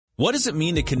What does it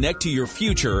mean to connect to your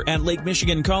future at Lake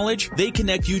Michigan College? They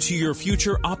connect you to your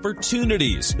future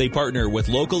opportunities. They partner with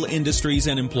local industries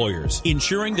and employers,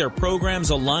 ensuring their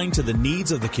programs align to the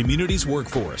needs of the community's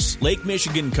workforce. Lake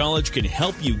Michigan College can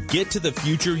help you get to the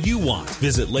future you want.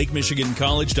 Visit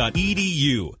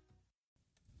lakemichigancollege.edu.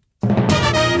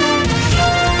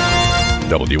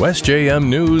 WSJM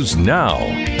News Now.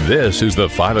 This is the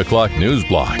 5 o'clock news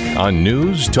block on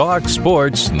News Talk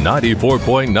Sports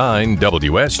 94.9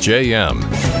 WSJM.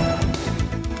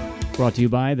 Brought to you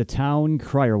by the Town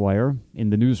Crier Wire. In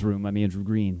the newsroom, I'm Andrew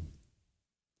Green.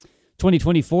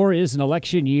 2024 is an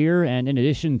election year, and in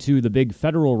addition to the big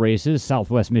federal races,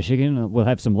 Southwest Michigan will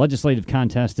have some legislative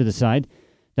contests to decide.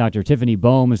 Dr. Tiffany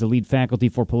Boehm is the lead faculty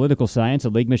for political science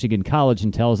at Lake Michigan College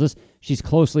and tells us she's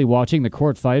closely watching the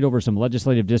court fight over some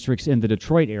legislative districts in the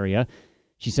Detroit area.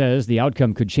 She says the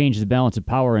outcome could change the balance of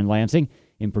power in Lansing.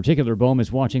 In particular, Boehm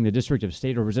is watching the district of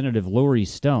State Representative Lori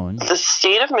Stone. The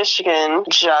state of Michigan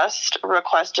just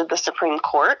requested the Supreme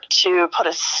Court to put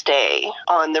a stay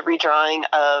on the redrawing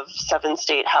of 7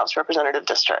 state House representative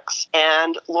districts.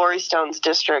 And Lori Stone's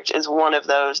district is one of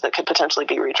those that could potentially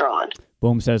be redrawn.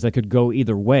 Boehm says that could go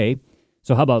either way.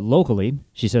 So how about locally?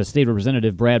 She says State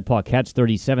Representative Brad Pauquette's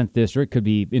 37th district could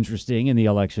be interesting in the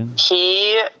election.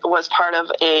 He was part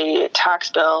of a tax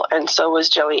bill, and so was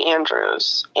Joey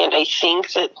Andrews. And I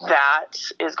think that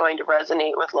is going to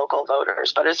resonate with local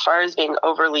voters. But as far as being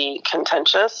overly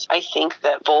contentious, I think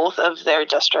that both of their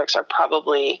districts are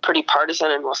probably pretty partisan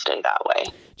and will stay that way.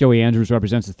 Joey Andrews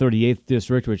represents the 38th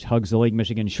district, which hugs the Lake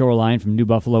Michigan shoreline from New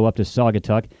Buffalo up to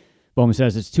Saugatuck. Boehm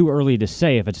says it's too early to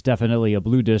say if it's definitely a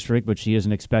blue district, but she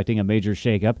isn't expecting a major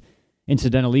shakeup.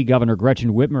 Incidentally, Governor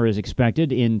Gretchen Whitmer is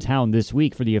expected in town this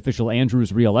week for the official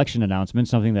Andrews re-election announcement,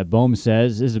 something that Boehm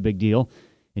says is a big deal.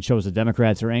 It shows the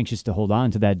Democrats are anxious to hold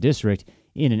on to that district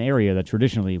in an area that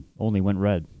traditionally only went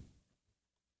red.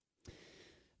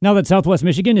 Now that Southwest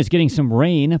Michigan is getting some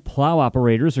rain, plow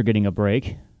operators are getting a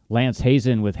break. Lance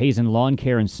Hazen with Hazen Lawn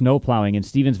Care and Snow Plowing in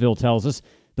Stevensville tells us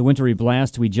the wintry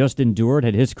blast we just endured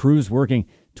had his crews working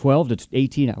 12 to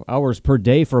 18 hours per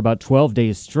day for about 12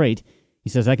 days straight. He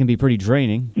says that can be pretty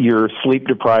draining. You're sleep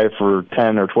deprived for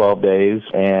 10 or 12 days,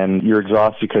 and you're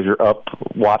exhausted because you're up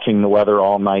watching the weather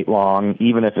all night long,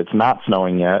 even if it's not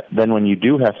snowing yet. Then when you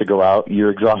do have to go out,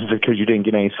 you're exhausted because you didn't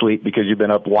get any sleep because you've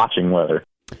been up watching weather.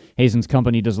 Hazen's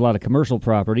company does a lot of commercial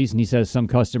properties, and he says some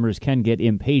customers can get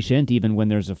impatient even when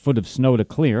there's a foot of snow to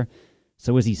clear.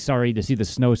 So is he sorry to see the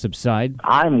snow subside?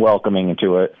 I'm welcoming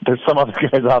to it. There's some other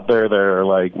guys out there that are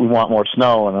like, we want more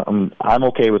snow, and I'm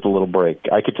okay with a little break.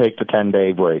 I could take the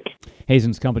 10-day break.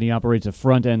 Hazen's company operates a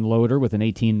front-end loader with an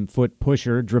 18-foot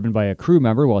pusher driven by a crew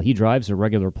member while he drives a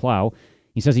regular plow.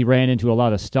 He says he ran into a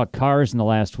lot of stuck cars in the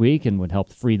last week and would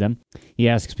help free them. He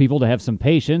asks people to have some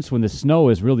patience when the snow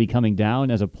is really coming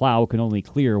down, as a plow can only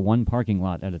clear one parking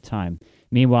lot at a time.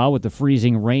 Meanwhile, with the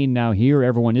freezing rain now here,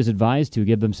 everyone is advised to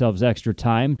give themselves extra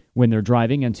time when they're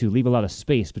driving and to leave a lot of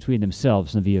space between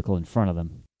themselves and the vehicle in front of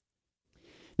them.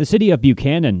 The city of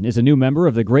Buchanan is a new member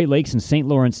of the Great Lakes and St.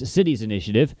 Lawrence Cities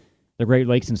Initiative. The Great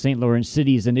Lakes and St. Lawrence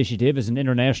Cities Initiative is an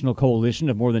international coalition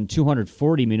of more than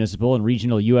 240 municipal and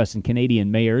regional U.S. and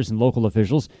Canadian mayors and local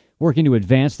officials working to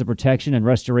advance the protection and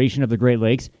restoration of the Great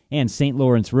Lakes and St.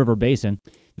 Lawrence River Basin.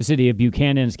 The City of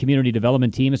Buchanan's community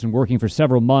development team has been working for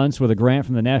several months with a grant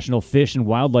from the National Fish and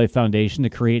Wildlife Foundation to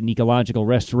create an ecological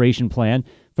restoration plan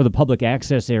for the public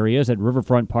access areas at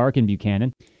Riverfront Park in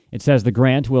Buchanan. It says the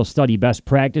grant will study best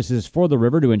practices for the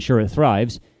river to ensure it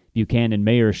thrives. Buchanan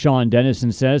Mayor Sean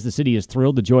Dennison says the city is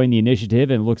thrilled to join the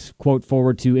initiative and looks, quote,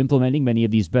 forward to implementing many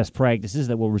of these best practices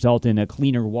that will result in a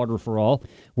cleaner water for all.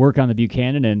 Work on the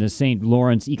Buchanan and the St.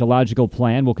 Lawrence Ecological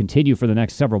Plan will continue for the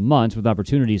next several months with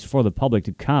opportunities for the public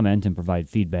to comment and provide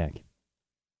feedback.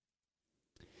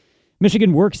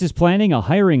 Michigan Works is planning a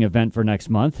hiring event for next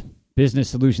month. Business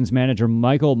Solutions Manager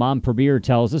Michael Mompremier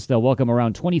tells us they'll welcome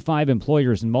around 25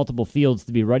 employers in multiple fields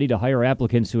to be ready to hire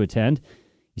applicants who attend.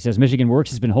 He says Michigan Works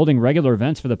has been holding regular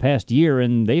events for the past year,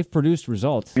 and they've produced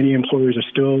results. Many employers are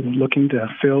still looking to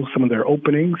fill some of their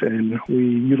openings, and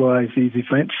we utilize these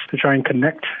events to try and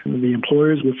connect the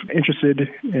employers with interested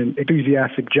and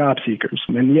enthusiastic job seekers.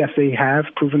 And yes, they have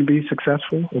proven to be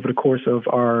successful. Over the course of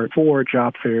our 4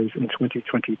 job fairs in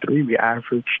 2023, we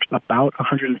averaged about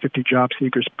 150 job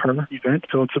seekers per event.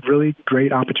 So it's a really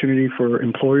great opportunity for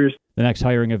employers. The next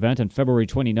hiring event on February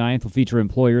 29th will feature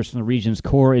employers from the region's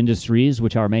core industries,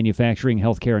 which are manufacturing,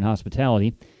 healthcare, and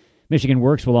hospitality. Michigan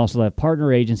Works will also have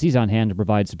partner agencies on hand to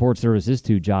provide support services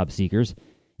to job seekers.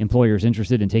 Employers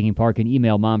interested in taking part can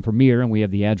email Mompremier, and we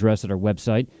have the address at our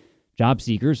website. Job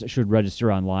seekers should register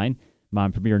online.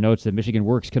 Mon Premier notes that Michigan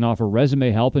Works can offer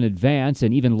resume help in advance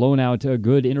and even loan out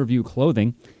good interview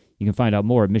clothing. You can find out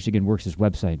more at Michigan Works'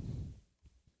 website.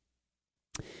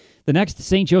 The next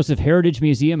St. Joseph Heritage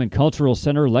Museum and Cultural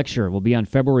Center lecture will be on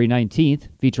February 19th,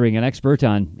 featuring an expert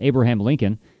on Abraham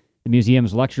Lincoln. The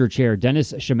museum's lecture chair,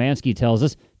 Dennis Szymanski, tells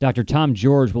us Dr. Tom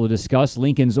George will discuss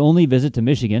Lincoln's only visit to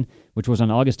Michigan, which was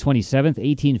on August 27,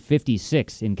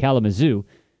 1856, in Kalamazoo.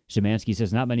 Szymanski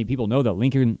says not many people know that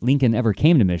Lincoln ever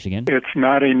came to Michigan. It's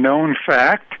not a known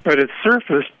fact, but it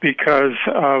surfaced because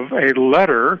of a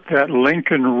letter that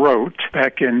Lincoln wrote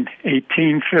back in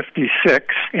 1856,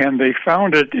 and they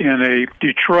found it in a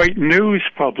Detroit News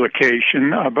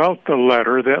publication about the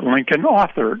letter that Lincoln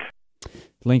authored.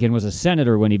 Lincoln was a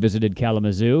senator when he visited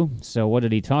Kalamazoo, so what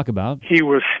did he talk about? He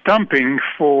was stumping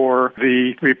for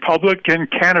the Republican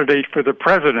candidate for the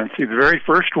presidency, the very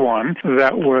first one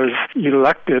that was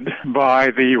elected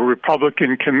by the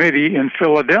Republican committee in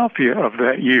Philadelphia of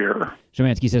that year.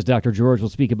 Szymanski says Dr. George will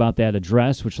speak about that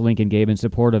address, which Lincoln gave in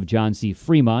support of John C.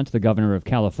 Fremont, the governor of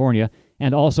California,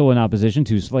 and also in opposition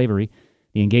to slavery.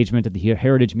 The engagement at the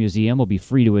Heritage Museum will be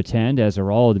free to attend, as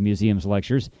are all of the museum's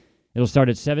lectures. It'll start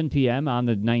at 7 p.m. on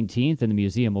the 19th, and the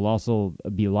museum will also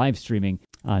be live streaming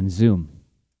on Zoom.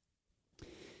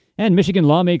 And Michigan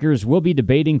lawmakers will be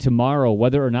debating tomorrow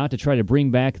whether or not to try to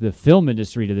bring back the film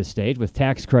industry to the state with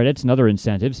tax credits and other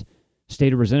incentives.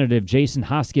 State Representative Jason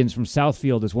Hoskins from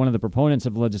Southfield is one of the proponents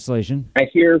of the legislation. I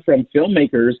hear from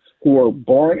filmmakers who are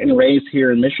born and raised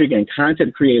here in Michigan,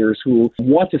 content creators who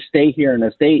want to stay here in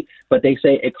the state, but they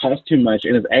say it costs too much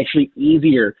and it's actually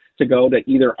easier to go to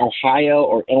either Ohio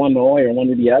or Illinois or one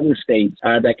of the other states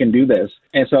that can do this.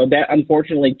 And so that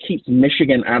unfortunately keeps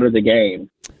Michigan out of the game.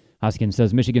 Hoskins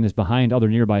says Michigan is behind other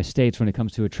nearby states when it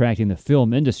comes to attracting the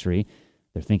film industry.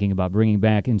 They're thinking about bringing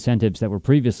back incentives that were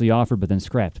previously offered but then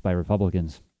scrapped by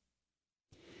Republicans.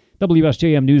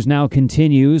 WSJM News Now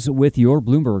continues with your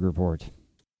Bloomberg Report.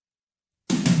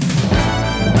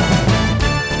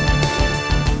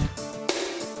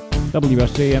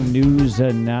 WSJM News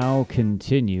Now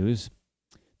continues.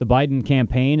 The Biden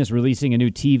campaign is releasing a new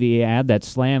TV ad that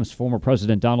slams former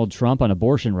President Donald Trump on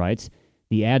abortion rights.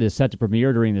 The ad is set to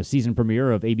premiere during the season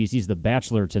premiere of ABC's The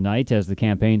Bachelor tonight. As the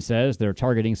campaign says, they're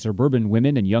targeting suburban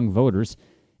women and young voters.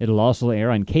 It'll also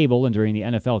air on cable and during the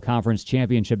NFL Conference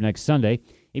Championship next Sunday.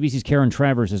 ABC's Karen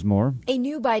Travers has more. A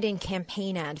new Biden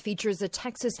campaign ad features a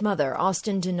Texas mother,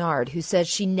 Austin Denard, who says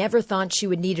she never thought she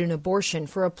would need an abortion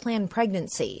for a planned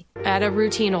pregnancy. At a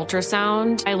routine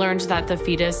ultrasound, I learned that the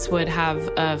fetus would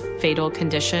have a fatal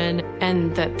condition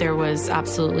and that there was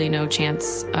absolutely no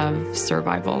chance of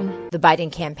survival. The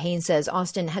Biden campaign says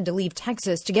Austin had to leave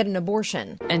Texas to get an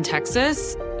abortion. In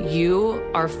Texas, you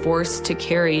are forced to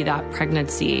carry that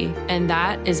pregnancy, and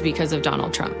that is because of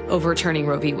Donald Trump overturning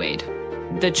Roe v. Wade.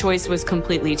 The choice was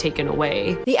completely taken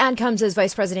away. The ad comes as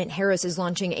Vice President Harris is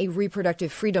launching a reproductive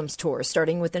freedoms tour,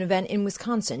 starting with an event in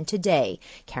Wisconsin today.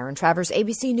 Karen Travers,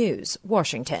 ABC News,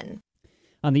 Washington.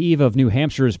 On the eve of New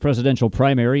Hampshire's presidential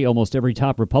primary, almost every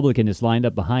top Republican is lined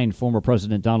up behind former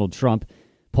President Donald Trump.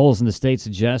 Polls in the state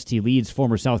suggest he leads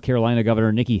former South Carolina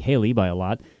Governor Nikki Haley by a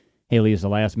lot. Haley is the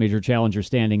last major challenger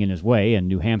standing in his way, and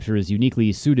New Hampshire is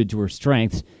uniquely suited to her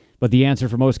strengths. But the answer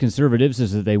for most conservatives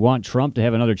is that they want Trump to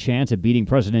have another chance at beating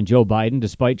President Joe Biden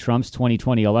despite Trump's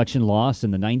 2020 election loss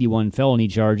and the 91 felony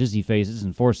charges he faces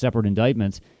in 4 separate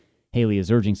indictments. Haley is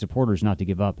urging supporters not to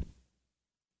give up.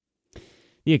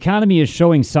 The economy is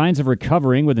showing signs of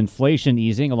recovering with inflation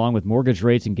easing along with mortgage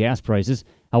rates and gas prices.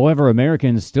 However,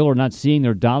 Americans still are not seeing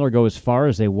their dollar go as far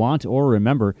as they want or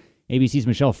remember. ABC's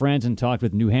Michelle Franzen talked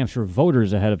with New Hampshire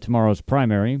voters ahead of tomorrow's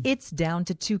primary. It's down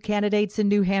to 2 candidates in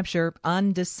New Hampshire.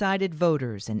 Undecided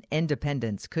voters and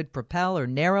independents could propel or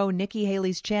narrow Nikki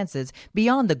Haley's chances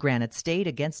beyond the Granite State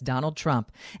against Donald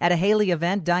Trump. At a Haley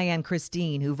event, Diane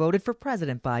Christine, who voted for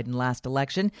President Biden last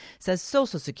election, says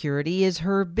Social Security is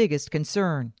her biggest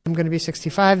concern. I'm going to be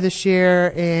 65 this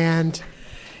year, and,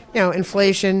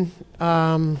 inflation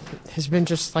has been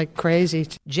just like crazy.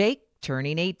 Jake,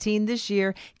 turning 18 this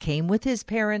year, came with his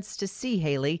parents to see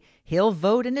Haley. He'll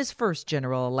vote in his first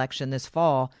general election this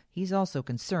fall. He's also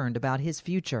concerned about his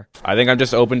future. I think I'm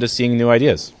just open to seeing new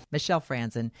ideas. Michelle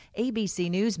Franzen,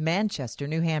 ABC News, Manchester,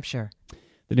 New Hampshire.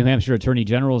 The New Hampshire Attorney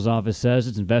General's office says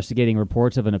it's investigating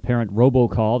reports of an apparent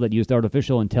robocall that used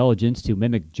artificial intelligence to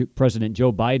mimic President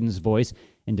Joe Biden's voice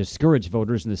and discourage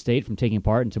voters in the state from taking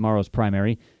part in tomorrow's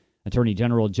primary. Attorney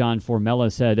General John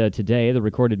Formella said today the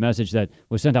recorded message that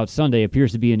was sent out Sunday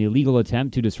appears to be an illegal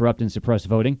attempt to disrupt and suppress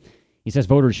voting. He says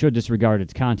voters should disregard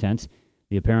its contents.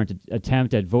 The apparent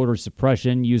attempt at voter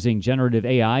suppression using generative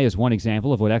AI is one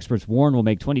example of what experts warn will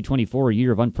make 2024 a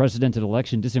year of unprecedented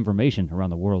election disinformation around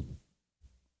the world.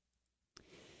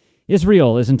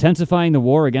 Israel is intensifying the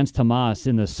war against Hamas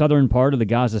in the southern part of the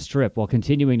Gaza Strip while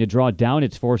continuing to draw down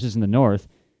its forces in the north.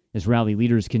 Israeli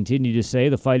leaders continue to say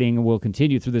the fighting will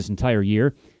continue through this entire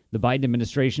year. The Biden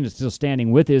administration is still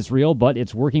standing with Israel, but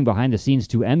it's working behind the scenes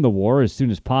to end the war as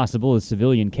soon as possible as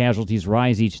civilian casualties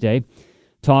rise each day.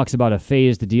 Talks about a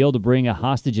phased deal to bring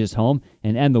hostages home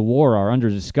and end the war are under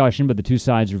discussion, but the two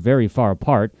sides are very far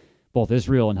apart. Both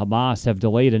Israel and Hamas have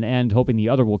delayed an end, hoping the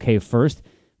other will cave first.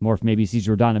 More from ABC's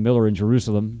Jordana Miller in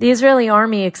Jerusalem. The Israeli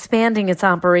army expanding its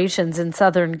operations in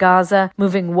southern Gaza,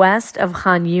 moving west of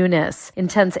Khan Yunis.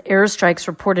 Intense airstrikes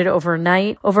reported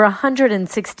overnight, over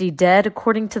 160 dead,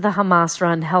 according to the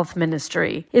Hamas-run health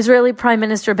ministry. Israeli Prime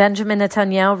Minister Benjamin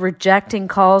Netanyahu rejecting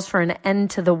calls for an end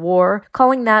to the war,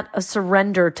 calling that a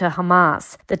surrender to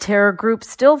Hamas. The terror group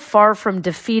still far from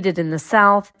defeated in the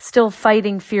south, still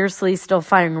fighting fiercely, still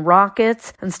firing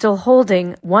rockets, and still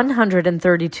holding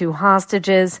 132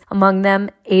 hostages, among them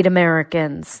 8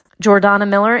 Americans. Jordana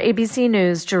Miller, ABC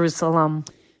News, Jerusalem.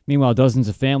 Meanwhile, dozens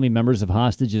of family members of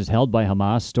hostages held by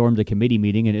Hamas stormed a committee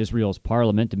meeting in Israel's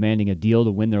parliament demanding a deal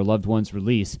to win their loved ones'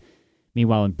 release.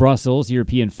 Meanwhile, in Brussels,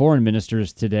 European foreign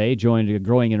ministers today joined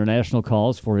growing international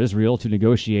calls for Israel to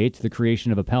negotiate the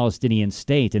creation of a Palestinian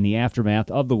state in the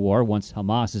aftermath of the war once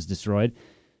Hamas is destroyed.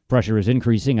 Pressure is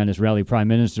increasing on Israeli Prime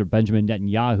Minister Benjamin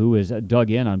Netanyahu, who has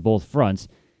dug in on both fronts.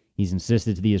 He's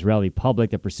insisted to the Israeli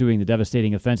public that pursuing the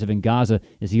devastating offensive in Gaza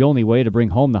is the only way to bring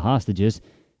home the hostages.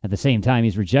 At the same time,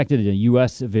 he's rejected a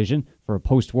U.S. vision for a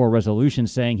post-war resolution,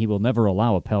 saying he will never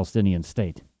allow a Palestinian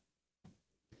state.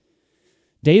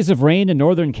 Days of rain in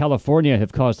Northern California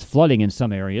have caused flooding in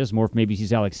some areas. More from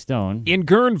ABC's Alex Stone. In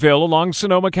Guerneville, along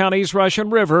Sonoma County's Russian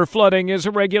River, flooding is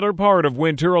a regular part of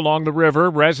winter along the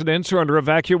river. Residents are under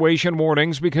evacuation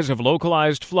warnings because of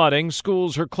localized flooding.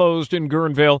 Schools are closed in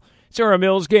Guerneville. Sarah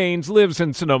Mills Gaines lives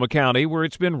in Sonoma County, where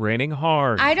it's been raining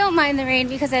hard. I don't mind the rain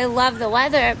because I love the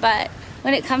weather, but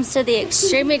when it comes to the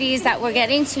extremities that we're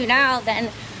getting to now, then,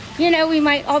 we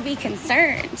might all be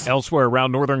concerned. Elsewhere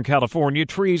around Northern California,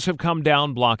 trees have come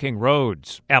down blocking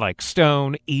roads. Alex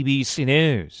Stone, ABC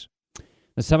News.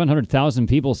 The 700,000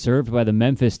 people served by the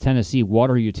Memphis, Tennessee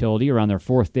water utility are on their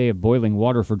fourth day of boiling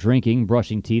water for drinking,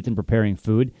 brushing teeth, and preparing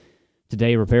food.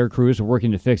 Today, repair crews are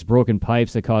working to fix broken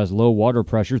pipes that caused low water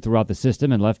pressure throughout the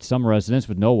system and left some residents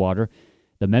with no water.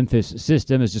 The Memphis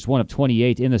system is just one of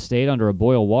 28 in the state under a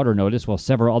boil water notice, while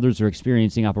several others are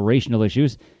experiencing operational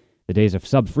issues. The days of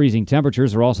sub-freezing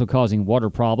temperatures are also causing water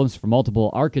problems for multiple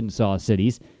Arkansas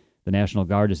cities. The National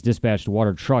Guard has dispatched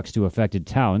water trucks to affected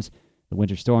towns. The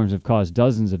winter storms have caused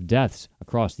dozens of deaths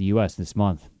across the U.S. this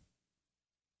month.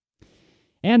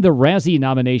 And the Razzie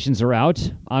nominations are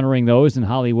out, honoring those in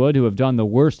Hollywood who have done the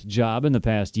worst job in the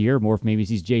past year. More from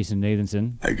ABC's Jason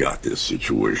Nathanson. I got this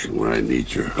situation where I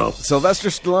need your help. Sylvester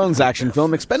Stallone's action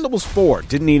film Expendables 4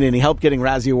 didn't need any help getting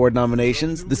Razzie Award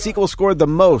nominations. The sequel scored the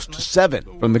most,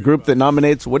 7, from the group that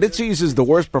nominates what it sees as the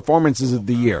worst performances of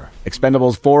the year.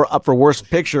 Expendables 4 up for Worst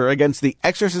Picture against The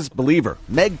Exorcist Believer,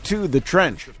 Meg 2 The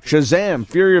Trench, Shazam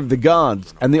Fury of the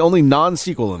Gods, and the only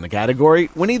non-sequel in the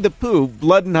category, Winnie the Pooh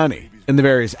Blood and Honey. In the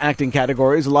various acting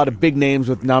categories, a lot of big names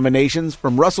with nominations,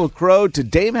 from Russell Crowe to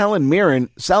Dame Helen Mirren,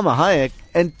 Salma Hayek,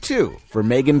 and 2 for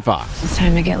Megan Fox. It's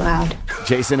time to get loud.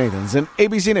 Jason Nathanson,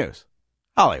 ABC News,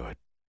 Hollywood.